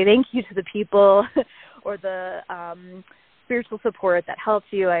 Say thank you to the people or the spiritual support that helps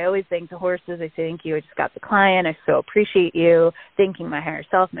you. I always thank the horses. I say thank you. I just got the client. I so appreciate you. Thanking my higher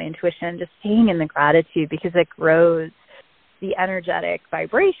self, my intuition, just staying in the gratitude, because it grows the energetic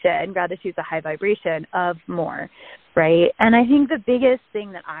vibration. Gratitude is a high vibration of more, right? And I think the biggest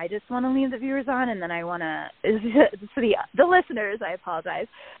thing that I just want to leave the viewers on, and then I want to, for the listeners, I apologize,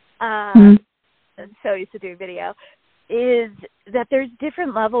 I'm so used to doing video, is that there's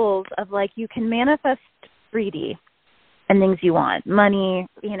different levels of, like, you can manifest 3D and things you want, money,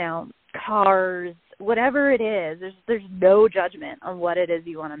 cars, whatever it is. There's no judgment on what it is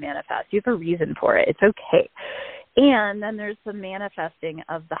you want to manifest. You have a reason for it. It's okay. And then there's the manifesting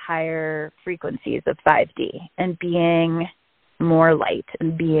of the higher frequencies of 5D and being more light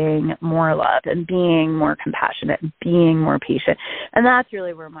and being more love and being more compassionate and being more patient. And that's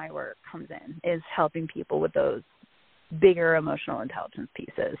really where my work comes in, is helping people with those bigger emotional intelligence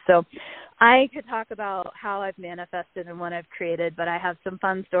pieces. So I could talk about how I've manifested and what I've created, but I have some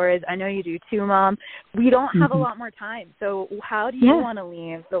fun stories. I know you do too, Mom. We don't have a lot more time. So how do you want to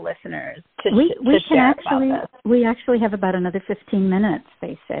leave the listeners to share about this? We actually have about another 15 minutes,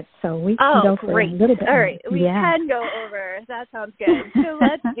 they said. So we can go for a little bit. All right. We can go over. That sounds good. So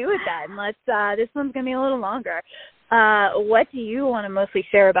let's do it then. This one's going to be a little longer. What do you want to mostly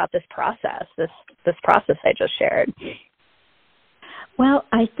share about this process, this process I just shared? Well,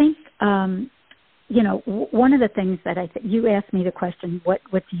 I think, one of the things that you asked me the question, what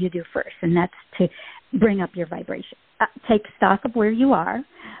do you do first? And that's to bring up your vibration. Take stock of where you are.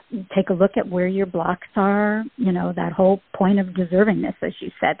 Take a look at where your blocks are. That whole point of deservingness, as you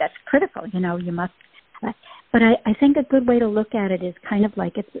said, that's critical. You must. But I think a good way to look at it is kind of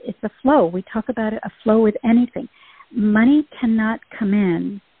like it's a flow. We talk about a flow with anything. Money cannot come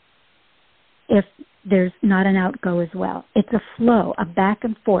in if there's not an outgo as well. It's a flow, a back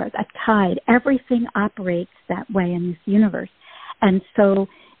and forth, a tide. Everything operates that way in this universe. And so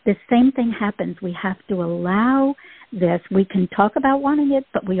the same thing happens. We have to allow this. We can talk about wanting it,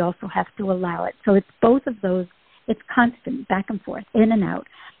 but we also have to allow it. So it's both of those. It's constant, back and forth, in and out.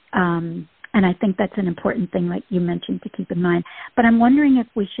 And I think that's an important thing, like you mentioned, to keep in mind. But I'm wondering if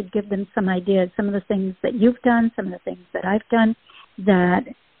we should give them some ideas, some of the things that you've done, some of the things that I've done that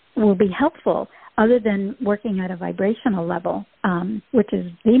will be helpful, other than working at a vibrational level, which is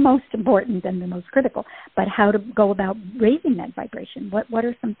the most important and the most critical, but how to go about raising that vibration. What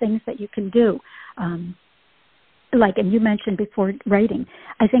are some things that you can do? And you mentioned before, writing.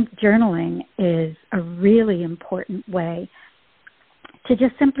 I think journaling is a really important way to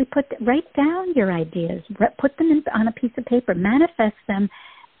just simply write down your ideas, put them on a piece of paper, manifest them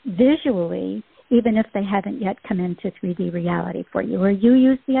visually, even if they haven't yet come into 3D reality for you. Or you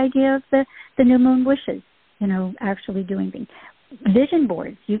use the idea of the new moon wishes, actually doing things. Vision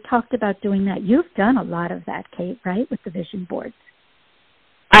boards, you talked about doing that. You've done a lot of that, Kate, right, with the vision boards?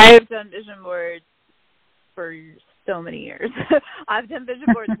 I've done vision boards for so many years. I've done vision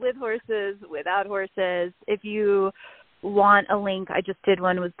boards with horses, without horses. If you want a link, I just did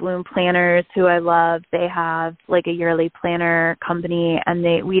one with Bloom Planners, who I love. They have like a yearly planner company, and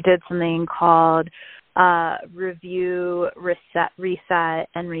we did something called Review, Reset,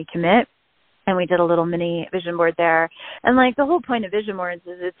 and Recommit. And we did a little mini vision board there. And the whole point of vision boards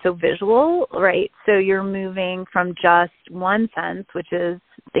is it's so visual, right? So you're moving from just one sense, which is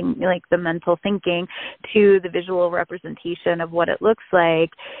the mental thinking, to the visual representation of what it looks like.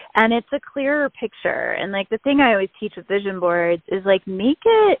 And it's a clearer picture. And the thing I always teach with vision boards is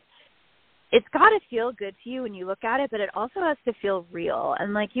it's got to feel good to you when you look at it, but it also has to feel real.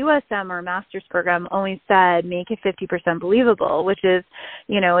 And USM, or master's program, always said, make it 50% believable, which is,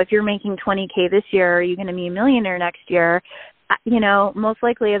 if you're making $20K this year, are you going to be a millionaire next year? Most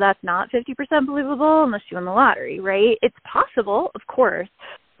likely that's not 50% believable unless you win the lottery, right? It's possible, of course,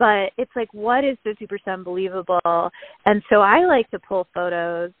 but it's what is 50% believable? And so I like to pull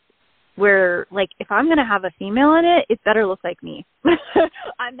photos where, if I'm going to have a female in it, it better look like me.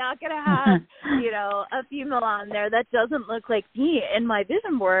 I'm not going to have, a female on there that doesn't look like me in my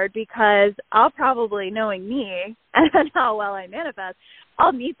vision board, because I'll probably, knowing me and how well I manifest,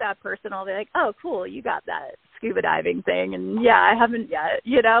 I'll meet that person. I'll be like, oh, cool, you got that scuba diving thing. And yeah, I haven't yet,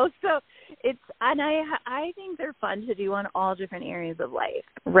 So and I think they're fun to do on all different areas of life,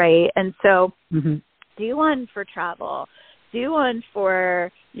 right? And so do one for travel. Do one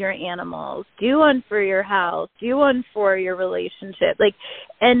for your animals. Do one for your house. Do one for your relationship.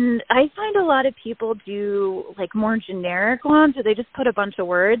 And I find a lot of people do more generic ones, or they just put a bunch of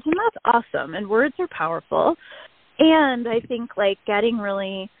words, and that's awesome. And words are powerful. And I think getting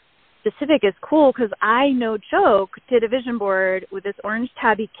really specific is cool, because I, no joke, did a vision board with this orange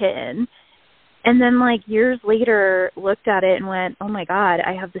tabby kitten. And then years later looked at it and went, oh my God,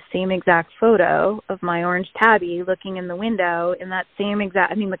 I have the same exact photo of my orange tabby looking in the window in that same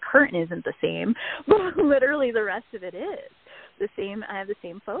exact, the curtain isn't the same, but literally the rest of it is the same. I have the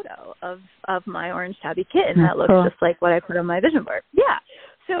same photo of my orange tabby kitten that looks just like what I put on my vision board. Yeah.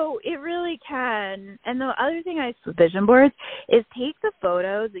 So it really can. And the other thing I use with vision boards is take the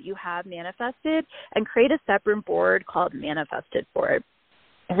photos that you have manifested and create a separate board called Manifested Board.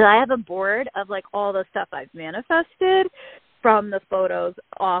 So I have a board of all the stuff I've manifested from the photos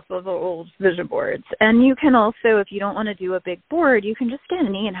off of old vision boards. And you can also, if you don't want to do a big board, you can just get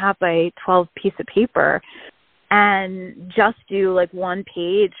an 8.5 by 12 piece of paper and just do one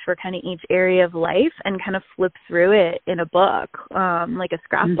page for kind of each area of life and kind of flip through it in a book, like a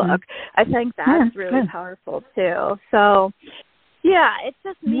scrapbook. I think that's really powerful too. So Yeah, it's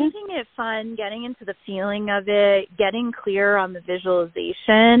just making it fun, getting into the feeling of it, getting clear on the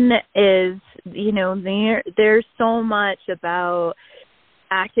visualization is, there's so much about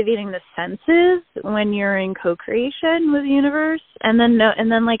activating the senses when you're in co-creation with the universe, and then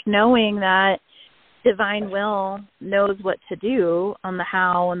knowing that divine will knows what to do on the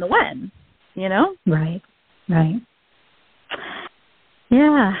how and the when, Right.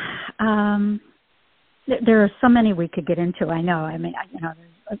 Yeah. There are so many we could get into. I know. I mean,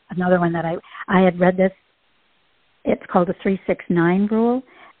 there's another one that I had read this. It's called the 3-6-9 rule,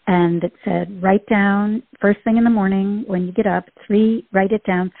 and it said write down first thing in the morning when you get up. Write it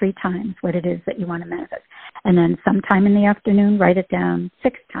down 3 times what it is that you want to manifest, and then sometime in the afternoon write it down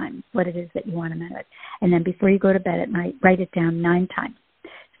 6 times what it is that you want to manifest, and then before you go to bed at night write it down 9 times.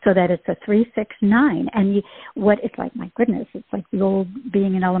 So that it's a 3-6-9, and it's like, my goodness, it's like the old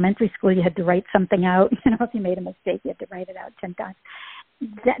being in elementary school. You had to write something out. If you made a mistake, you had to write it out 10 times.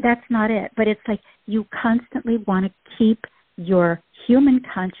 That's not it. But it's like you constantly want to keep your human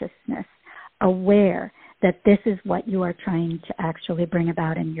consciousness aware that this is what you are trying to actually bring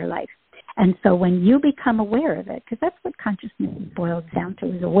about in your life. And so when you become aware of it, because that's what consciousness boils down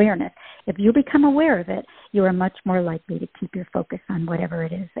to, is awareness. If you become aware of it, you are much more likely to keep your focus on whatever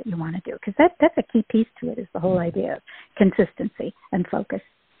it is that you want to do. Because that's a key piece to it, is the whole idea of consistency and focus.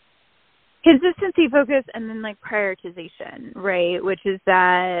 Consistency, focus, and then prioritization, right? Which is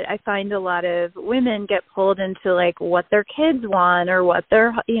that I find a lot of women get pulled into what their kids want, or what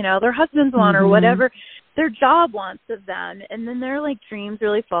their husbands want, or whatever their job wants of them, and then their dreams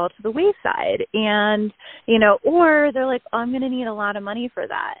really fall to the wayside, and or they're I'm going to need a lot of money for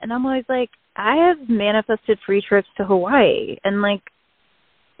that, and I'm always I have manifested free trips to Hawaii and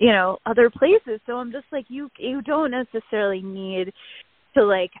other places, so I'm just you don't necessarily need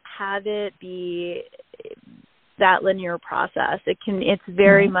to have it be that linear process. It's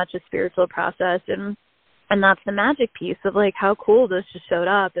very much a spiritual process, and that's the magic piece of how cool this just showed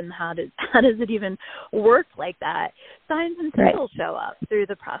up, and how does it even work like that. Signs and symbols show up through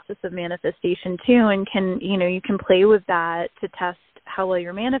the process of manifestation too, and you can play with that to test how well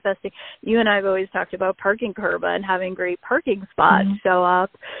you're manifesting. You and I have always talked about parking Kerba and having great parking spots show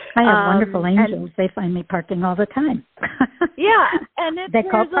up. I have wonderful angels. They find me parking all the time. Yeah, and they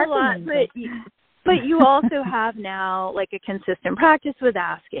call parking angels. But you also have now a consistent practice with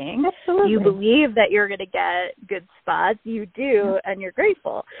asking. Absolutely. You believe that you're going to get good spots. You do, and you're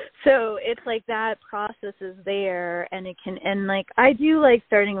grateful. So it's that process is there, and it can, and I do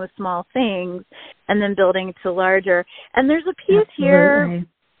starting with small things and then building to larger. And there's a piece here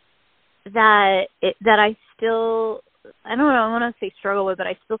that I still, I don't know, I want to say struggle with, but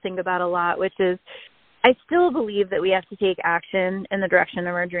I still think about a lot, which is, I still believe that we have to take action in the direction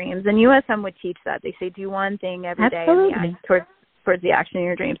of our dreams. And USM would teach that. They say do one thing every day towards the action of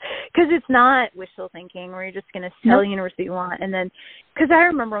your dreams. Because it's not wishful thinking where you're just going to tell the universe what you want. And then, because I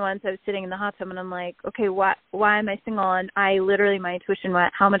remember once I was sitting in the hot tub and I'm okay, why am I single? And my intuition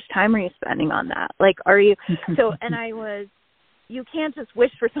went, how much time are you spending on that? Are you, so, and you can't just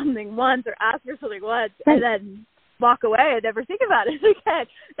wish for something once or ask for something once and then walk away and never think about it again.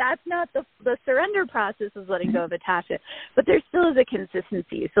 That's not the surrender process, is letting go of attachment. But there still is a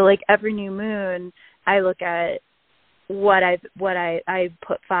consistency. So every new moon, I look at what I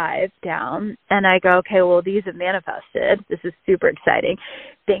put 5 down, and I go, okay, well, these have manifested. This is super exciting.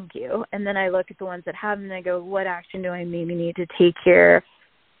 Thank you. And then I look at the ones that haven't, and I go, what action do I maybe need to take here?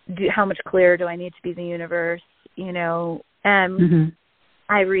 How much clearer do I need to be the universe? And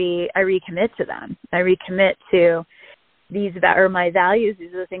I recommit to them. I recommit to these are my values.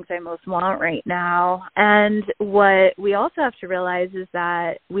 These are the things I most want right now. And what we also have to realize is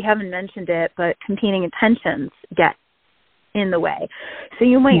that we haven't mentioned it, but competing intentions get in the way. So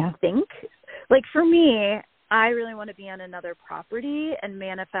you might think, for me, I really want to be on another property and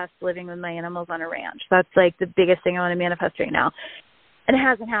manifest living with my animals on a ranch. That's the biggest thing I want to manifest right now. And it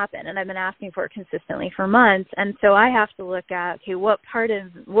hasn't happened, and I've been asking for it consistently for months. And so I have to look at, okay, what part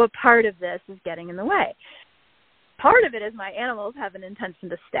of this is getting in the way? Part of it is my animals have an intention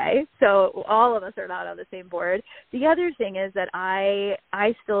to stay, so all of us are not on the same board. The other thing is that I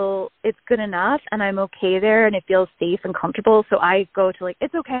still, it's good enough, and I'm okay there, and it feels safe and comfortable. So I go to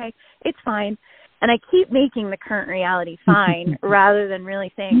it's okay, it's fine, and I keep making the current reality fine rather than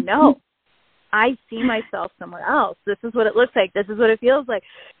really saying no. I see myself somewhere else. This is what it looks like. This is what it feels like,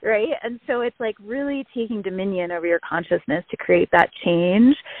 right? And so it's really taking dominion over your consciousness to create that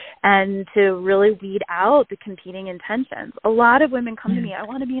change and to really weed out the competing intentions. A lot of women come to me, I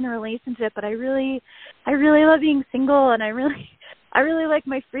want to be in a relationship, but I really love being single, and I I really like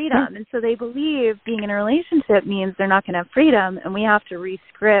my freedom. And so they believe being in a relationship means they're not going to have freedom, and we have to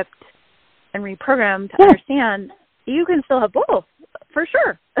re-script and reprogram to understand you can still have both, for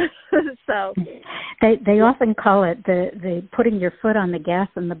sure. So they often call it the putting your foot on the gas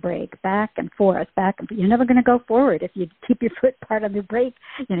and the brake, back and forth, back and forth. You're never going to go forward if you keep your foot part on the brake.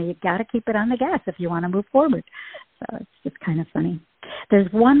 You got to keep it on the gas if you want to move forward. So it's just kind of funny.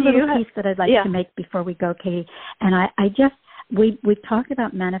 There's one little piece that I'd like to make before we go, Katie, and we've talked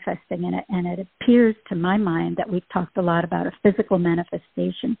about manifesting in it, and it appears to my mind that we've talked a lot about a physical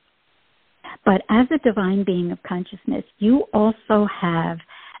manifestation. But as a divine being of consciousness, you also have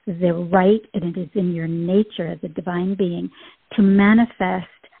the right, and it is in your nature as a divine being, to manifest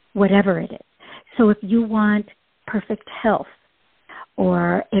whatever it is. So if you want perfect health,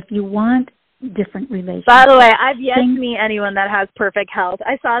 or if you want different relationships. By the way, I've yet to meet anyone that has perfect health.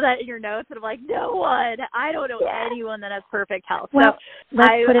 I saw that in your notes, and I'm like, no one. I don't know anyone that has perfect health. Well, so let's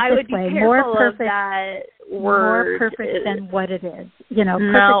put it I this would be way. More perfect that word. More perfect than what it is.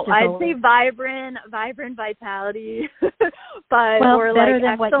 No, I'd say vibrant vitality, but or better like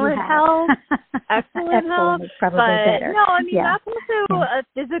than what you have. Health. Excellent health. Is probably but better. No, I mean that's also a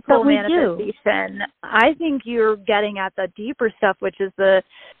physical manifestation. I think you're getting at the deeper stuff, which is the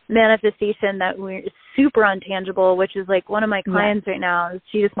manifestation that we're super untangible, which is like one of my clients right now.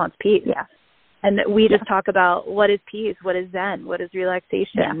 She just wants peace. Yeah. And we just talk about what is peace, what is Zen, what is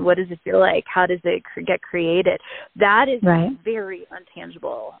relaxation, what does it feel like, how does it get created. That is very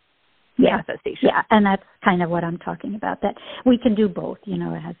untangible manifestation. Yeah, and that's kind of what I'm talking about, that we can do both.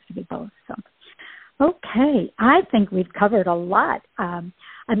 It has to be both. So, okay, I think we've covered a lot. I'm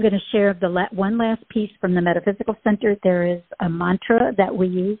going to share one last piece from the Metaphysical Center. There is a mantra that we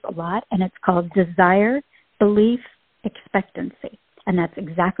use a lot, and it's called desire, belief, expectancy. And that's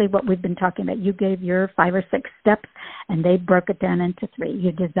exactly what we've been talking about. You gave your 5 or 6 steps, and they broke it down into 3.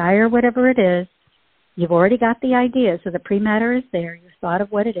 You desire whatever it is. You've already got the idea, so the pre-matter is there. You've thought of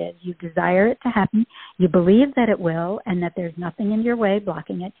what it is. You desire it to happen. You believe that it will and that there's nothing in your way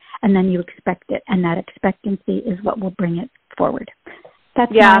blocking it, and then you expect it, and that expectancy is what will bring it forward.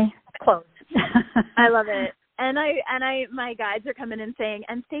 That's my close. I love it. And my guides are coming in saying,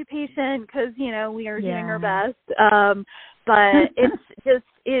 and stay patient because, we are doing our best. But it's just,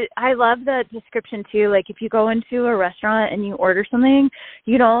 I love that description too. Like if you go into a restaurant and you order something,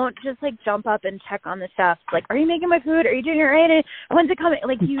 you don't just like jump up and check on the chef. Like, are you making my food? Are you doing it right? When's it coming?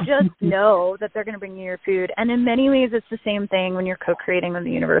 Like you just know that they're going to bring you your food. And in many ways, it's the same thing when you're co-creating with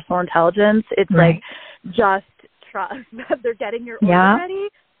the universal intelligence. It's like, just trust that they're getting your order ready.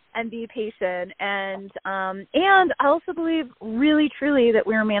 And be patient. And I also believe really, truly that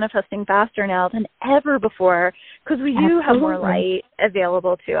we're manifesting faster now than ever before because we do have more light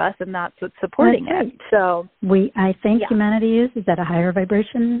available to us, and that's what's supporting it. So I think humanity is at a higher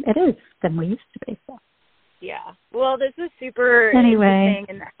vibration than we used to be. So. Yeah. Well, this was super interesting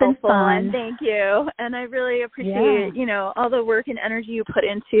and helpful, and thank you. And I really appreciate, all the work and energy you put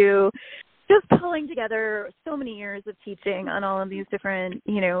into just pulling together so many years of teaching on all of these different,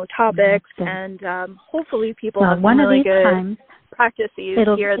 topics, and hopefully people have some really good practices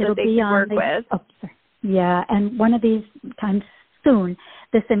here that they can work with. Yeah, and one of these times soon,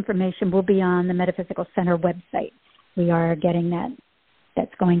 this information will be on the Metaphysical Center website. We are getting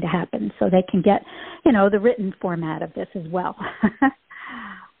that's going to happen, so they can get, the written format of this as well,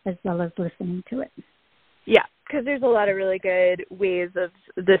 as well as listening to it. Yeah, because there's a lot of really good ways of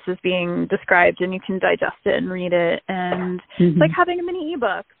this is being described, and you can digest it and read it, and it's like having a mini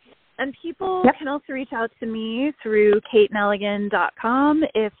ebook. And people can also reach out to me through katenelligan.com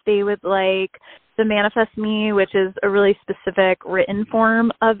if they would like the Manifest Me, which is a really specific written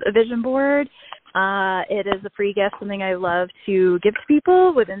form of a vision board. It is a free gift, something I love to give to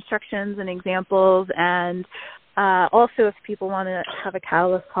people with instructions and examples, and also, if people want to have a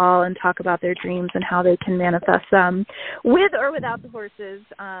catalyst call and talk about their dreams and how they can manifest them with or without the horses,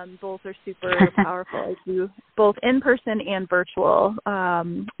 both are super powerful. I do both in-person and virtual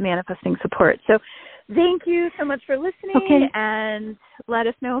manifesting support. So thank you so much for listening, and let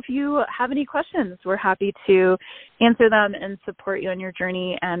us know if you have any questions. We're happy to answer them and support you on your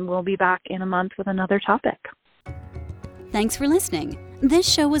journey, and we'll be back in a month with another topic. Thanks for listening. This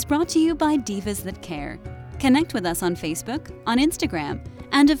show was brought to you by Divas That Care. Connect with us on Facebook, on Instagram,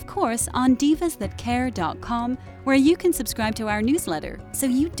 and of course on divasthatcare.com, where you can subscribe to our newsletter so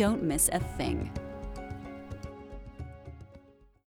you don't miss a thing.